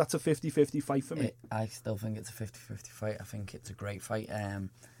tomorrow, that's a 50-50 fight for me. I still think it's a 50-50 fight. I think it's a great fight.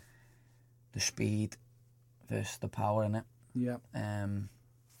 The speed versus the power in it. Yeah.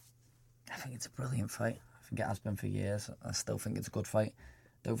 I think it's a brilliant fight. I think it has been for years. I still think it's a good fight.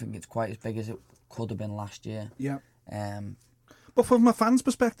 Don't think it's quite as big as it could have been last year. Yeah. But from a fan's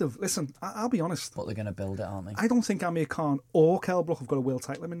perspective, listen, I'll be honest. But they're going to build it, aren't they? I don't think Amir Khan or Kell Brook have got a world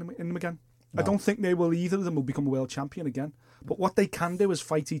title in them again. No. I don't think either of them will become a world champion again. But what they can do is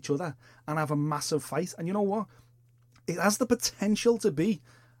fight each other and have a massive fight. And you know what? It has the potential to be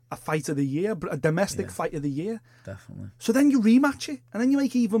a fight of the year, a domestic fight of the year. Definitely. So then you rematch it, and then you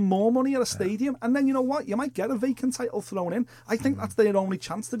make even more money at a stadium, and then you know what? You might get a vacant title thrown in. I think that's their only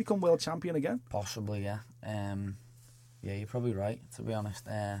chance to become world champion again. Possibly, yeah. You're probably right, to be honest.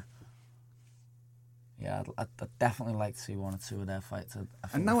 I'd definitely like to see one or two of their fights.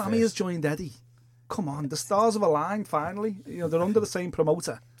 And now Amir's joined Eddie. Come on, the stars have aligned finally. They're under the same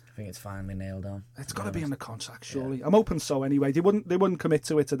promoter. I think it's finally nailed on. It's got to be in the contract, surely. Yeah. I'm open so anyway. They wouldn't commit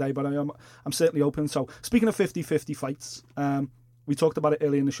to it today, but I'm certainly open. So speaking of 50-50 fights, we talked about it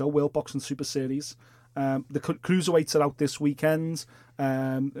earlier in the show, World Boxing Super Series. The cruiserweights are out this weekend.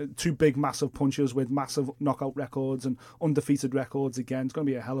 Two big, massive punchers with massive knockout records and undefeated records again. It's going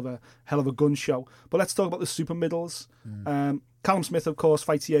to be a hell of a gun show. But let's talk about the super middles. Callum Smith, of course,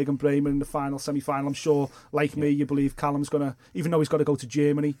 fights Jürgen Bremer in the final, semi-final. I'm sure, like me, you believe Callum's going to, even though he's got to go to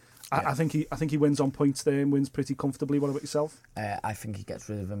Germany, I think he wins on points there and wins pretty comfortably. What about yourself? I think he gets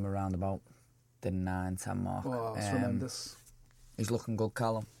rid of him around about the 9-10 mark. Oh, that's tremendous. He's looking good,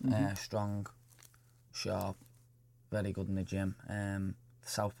 Callum. Strong, sharp, very good in the gym. The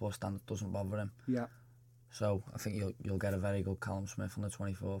southpaw stand doesn't bother him. Yeah. So I think you'll get a very good Callum Smith on the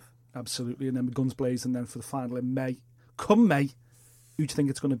 24th. Absolutely, and then with guns blazing then for the final in May. Come May, who do you think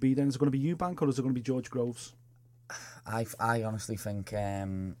it's going to be then? Is it going to be Eubank or is it going to be George Groves? I honestly think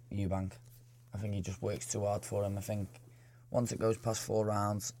Eubank. I think he just works too hard for him. I think once it goes past 4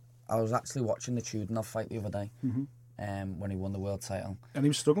 rounds, I was actually watching the Chudinov fight the other day. When he won the world title. And he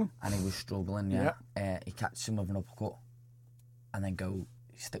was struggling? Yeah. He catches him with an uppercut and then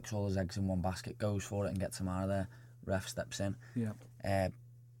he sticks all his eggs in one basket, goes for it and gets him out of there. Ref steps in. Yeah.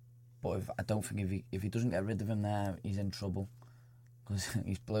 But I don't think if he doesn't get rid of him there, he's in trouble because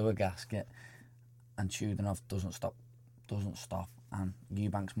he's blew a gasket and Chudinov doesn't stop. And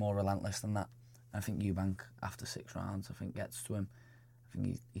Eubank's more relentless than that. I think Eubank, after 6 rounds, gets to him. I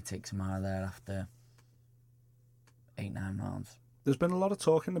think he takes him out of there after 8-9 rounds. There's been a lot of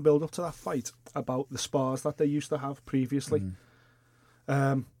talk in the build-up to that fight about the spars that they used to have previously.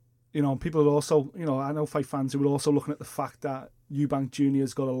 People are also, I know fight fans who are also looking at the fact that Eubank Jr.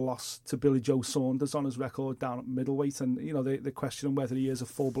 has got a loss to Billy Joe Saunders on his record down at middleweight, and they're questioning whether he is a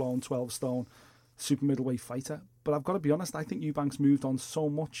full-blown 12-stone super middleweight fighter. But I've got to be honest, I think Eubank's moved on so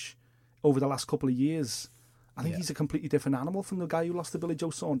much over the last couple of years. I think he's a completely different animal from the guy who lost to Billy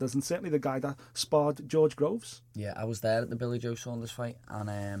Joe Saunders, and certainly the guy that sparred George Groves. Yeah, I was there at the Billy Joe Saunders fight,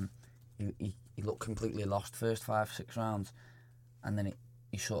 and he looked completely lost first 5-6 rounds, and then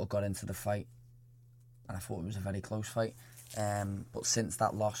he sort of got into the fight, and I thought it was a very close fight. But since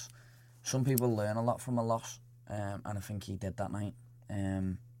that loss, some people learn a lot from a loss, and I think he did that night.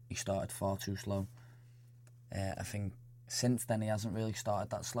 He started far too slow. I think since then he hasn't really started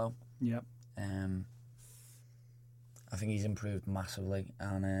that slow. Yeah. I think he's improved massively,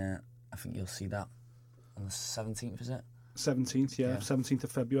 and I think you'll see that on the 17th, is it? 17th, yeah. 17th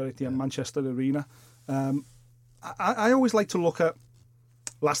of February at the Manchester Arena. I always like to look at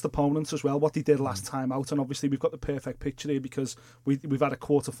last opponents as well, what they did last time out, and obviously we've got the perfect picture here because we've had a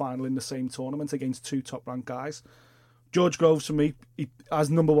quarter-final in the same tournament against two top-ranked guys. George Groves, for me, as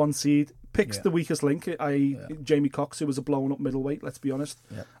number one seed, picks the weakest link, i.e. Jamie Cox, who was a blown-up middleweight, let's be honest,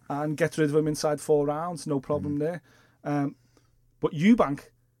 and gets rid of him inside 4 rounds, no problem there. But Eubank,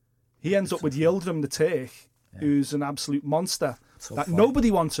 he ends up with Yildirim the Turk, who's an absolute monster that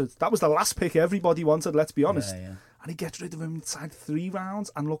nobody wanted. That was the last pick everybody wanted, let's be honest. And he gets rid of him inside 3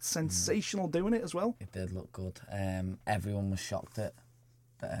 rounds and looked sensational doing it as well. It did look good. Everyone was shocked that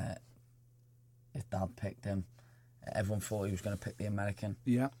his dad picked him. Everyone thought he was going to pick the American.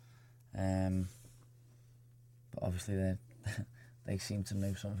 Yeah. But obviously they seemed to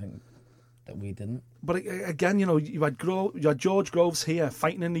know something that we didn't. But again, you had George Groves here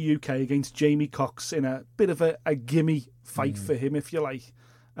fighting in the UK against Jamie Cox in a bit of a gimme fight for him, if you like,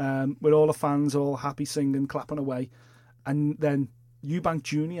 with all the fans all happy, singing, clapping away. And then Eubank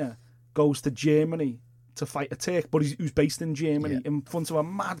Jr. goes to Germany to fight a Turk, but who's based in Germany in front of a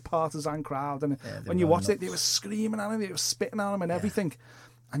mad partisan crowd. And when you watched it, they were screaming at him, they were spitting at him and everything.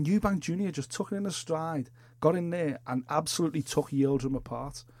 And Eubank Jr. just took it in a stride, got in there and absolutely took Yildirim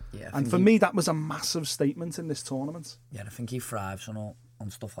apart. And for me, that was a massive statement in this tournament. Yeah, I think he thrives on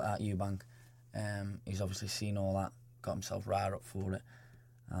stuff like that, Eubank. He's obviously seen all that, got himself right up for it,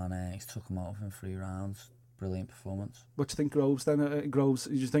 and he's took him out in 3 rounds. Brilliant performance. What do you think, Groves, then? Groves,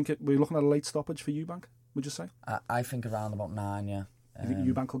 did you think we're looking at a late stoppage for Eubank, would you say? I think around about 9, yeah. You think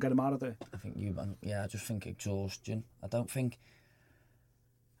Eubank will get him out of there? I think Eubank, I just think exhaustion. I don't think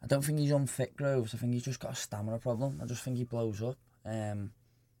he's unfit, Groves. I think he's just got a stamina problem. I just think he blows up.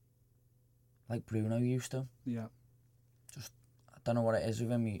 Like Bruno used to. Yeah. Just, I don't know what it is with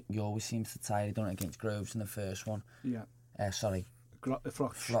him. He always seems to tire. He done it against Groves in the first one. Yeah.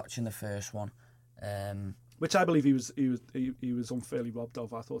 Froch in the first one. Which I believe he was unfairly robbed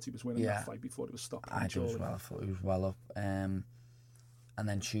of. I thought he was winning that fight before it was stopped. I do as well. I thought he was well up. And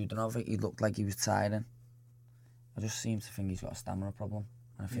then Chudanov, he looked like he was tiring. I just seem to think he's got a stamina problem.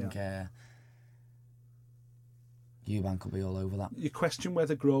 And I think Eubank will be all over that. You question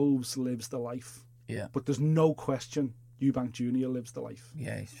whether Groves lives the life. Yeah. But there's no question Eubank Jr. lives the life.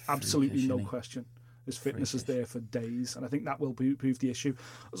 Yeah, he's absolutely no question. His fitness is there for days, and I think that will prove the issue.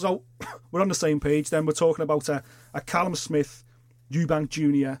 So we're on the same page then. We're talking about a Callum Smith, Eubank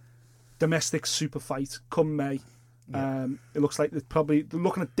Jr. domestic super fight come May. Yeah. It looks like they're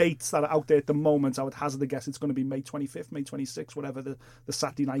looking at dates that are out there at the moment. I would hazard a guess it's going to be May 25th, May 26th, whatever the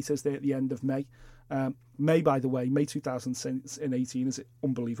Saturday night is there at the end of May. May, by the way, May 2018 is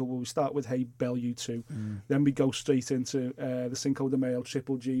unbelievable. We start with Hey Bellew 2. Then we go straight into the Cinco de Mayo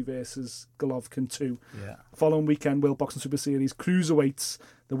Triple G versus Golovkin 2. Yeah. Following weekend, World Boxing Super Series Cruiserweights.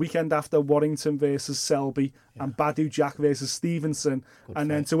 The weekend after, Warrington versus Selby and Badu Jack versus Stevenson. Good and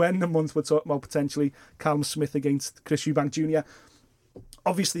fight. Then to end the month, we're talking about potentially Callum Smith against Chris Eubank Jr.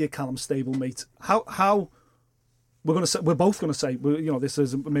 Obviously a Callum stablemate. How we're both going to say, this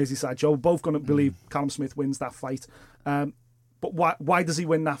is a Merseyside show. We're both going to believe Callum Smith wins that fight. But why does he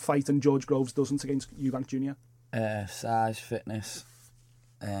win that fight and George Groves doesn't against Eubank Jr.? Size, fitness,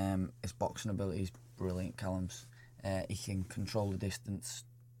 his boxing ability is brilliant, Callum's. He can control the distance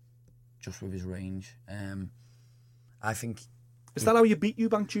just with his range. I think... Is that how you beat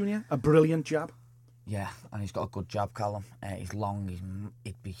Eubank Jr.? A brilliant jab? Yeah, and he's got a good jab, Callum. He's long,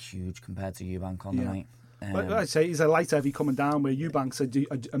 he'd be huge compared to Eubank on the night. Well, I'd say he's a light heavy coming down, where Eubank's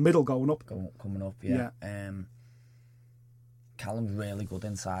a middle going up. Coming up, yeah. Callum's really good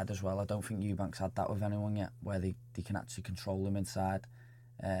inside as well. I don't think Eubank's had that with anyone yet, where they can actually control him inside.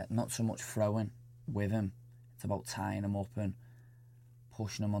 Not so much throwing with him. It's about tying him up and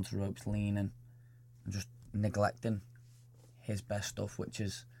pushing him onto ropes, leaning, and just neglecting his best stuff, which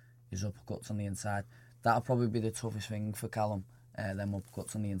is his uppercuts on the inside. That'll probably be the toughest thing for Callum, them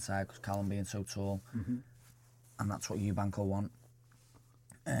uppercuts on the inside, because Callum being so tall. And that's what Eubank will want.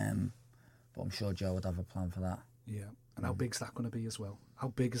 But I'm sure Joe would have a plan for that. Yeah. And how big's that going to be as well? How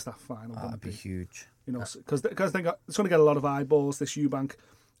big is that final going to be? That'd be huge. Because it's going to get a lot of eyeballs, this Eubank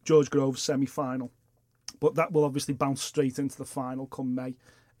George Groves semi-final. But that will obviously bounce straight into the final come May.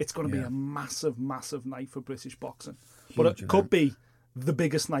 it's going to be Yeah. a massive, massive night for British boxing. But Huge it could event. be the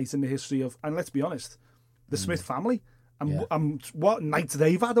biggest night in the history of, and let's be honest, the Smith family. Yeah. And what nights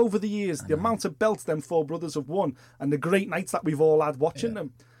they've had over the years, the amount of belts them four brothers have won, and the great nights that we've all had watching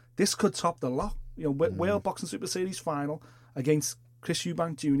them. This could top the lot. You know, World Boxing Super Series final against Chris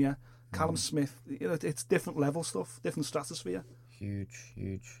Eubank Jr., Callum Smith. You know, it's different level stuff, different stratosphere. Huge.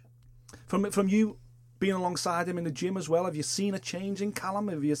 From you being alongside him in the gym as well, have you seen a change in Callum?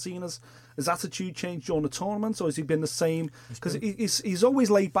 Have you seen his attitude change during the tournament, or has he been the same? Because he's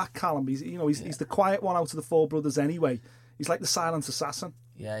always laid back, Callum. He's the quiet one out of the four brothers anyway. He's like the silent assassin.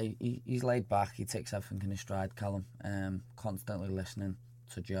 Yeah, he's laid back. He takes everything in his stride, Callum. Constantly listening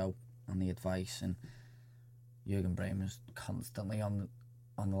to Joe and the advice, and Jürgen Bremer's constantly on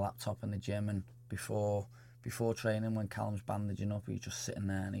the laptop in the gym, and before training, when Callum's bandaging up, he's just sitting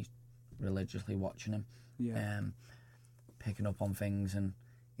there and he's religiously watching him, picking up on things, and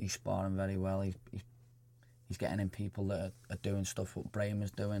he's sparring very well. He's getting in people that are doing stuff what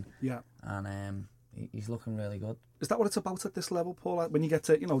Bremer's doing, and he's looking really good. Is that what it's about at this level, Paul? Like when you get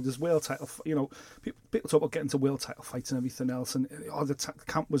to, there's world title, people talk about getting to world title fights and everything else, and the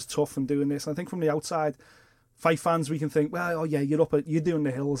camp was tough and doing this. And I think from the outside, fight fans, we can think, well, you're doing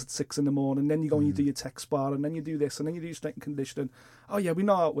the hills at 6 a.m, then you go and you do your tech spar, and then you do this, and then you do strength and conditioning. Oh yeah, we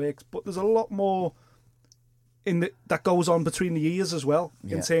know how it works, but there's a lot more that goes on between the ears as well,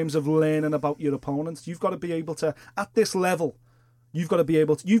 in terms of learning about your opponents. You've got to be able to, at this level, you've got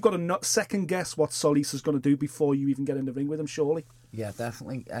to not second guess what Solis is going to do before you even get in the ring with him, surely. Yeah,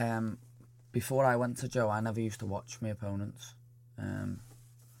 definitely. Before I went to Joe, I never used to watch my opponents.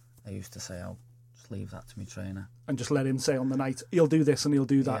 I used to say, "Oh, just leave that to my trainer," and just let him say on the night, he'll do this and he'll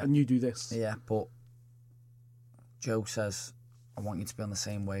do that, and you do this. Yeah, but Joe says, "I want you to be on the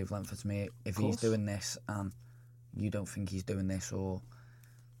same wavelength as me. If he's doing this and you don't think he's doing this, or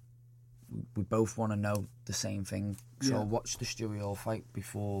we both want to know the same thing." So I watched the Stewie Hall fight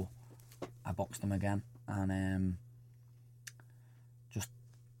before I boxed him again, and just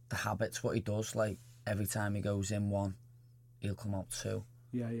the habits, what he does, like every time he goes in one, he'll come out two.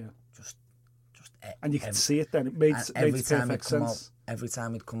 Yeah. Just and you can see it then. It makes perfect sense. Every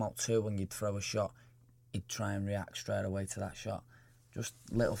time he'd come out two and you'd throw a shot, he'd try and react straight away to that shot. Just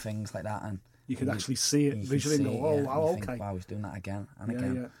little things like that, and you could actually see it visually and go, "Oh, wow, okay." Think, wow, he's doing that again and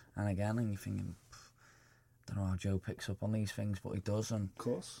again, and you're thinking, I don't know how Joe picks up on these things, but he does. And of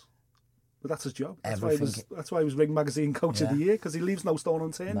course, but that's his job. That's why he was Ring Magazine Coach of the Year, because he leaves no stone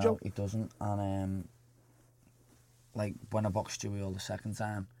unturned. No, Joe, he doesn't. And like when I boxed Stewie Hall the second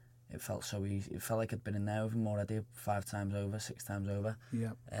time, it felt so easy. It felt like I'd been in there with him already 5 times over, 6 times over.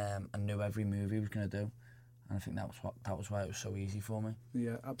 Yeah. And knew every move he was going to do. And I think that was why it was so easy for me.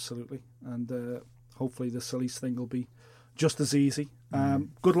 Yeah, absolutely. And hopefully the Solis thing will be just as easy.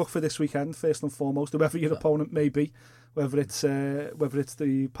 Good luck for this weekend, first and foremost, whoever your opponent may be, whether it's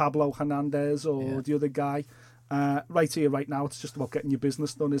the Pablo Hernandez or the other guy. Right here, right now, it's just about getting your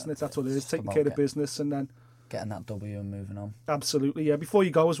business done, isn't it? That's what it is. Taking care of business and then getting that W and moving on. Absolutely, yeah. Before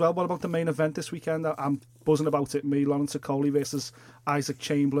you go as well, what about the main event this weekend? I'm buzzing about it. Lawrence Okoli versus Isaac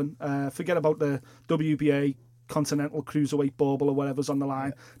Chamberlain. Forget about the WBA Continental Cruiserweight bauble or whatever's on the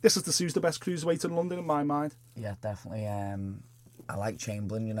line. This is who's the best cruiserweight in London in my mind. Yeah, definitely. I like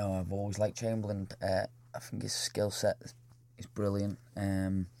Chamberlain. I've always liked Chamberlain. I think his skill set is brilliant.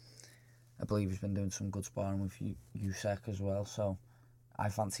 I believe he's been doing some good sparring with Usyk as well. So I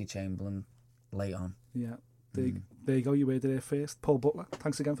fancy Chamberlain late on. Yeah. There you go, you heard it here first. Paul Butler,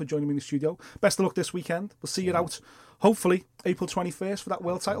 thanks again for joining me in the studio. Best of luck this weekend. We'll see you out, hopefully, April 21st for that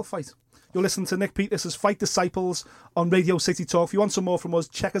world title fight. You're listening to Nick Peet. This is Fight Disciples on Radio City Talk. If you want some more from us,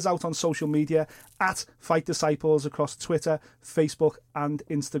 check us out on social media at Fight Disciples across Twitter, Facebook and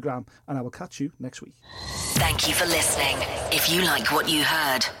Instagram. And I will catch you next week. Thank you for listening. If you like what you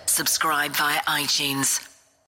heard, subscribe via iTunes.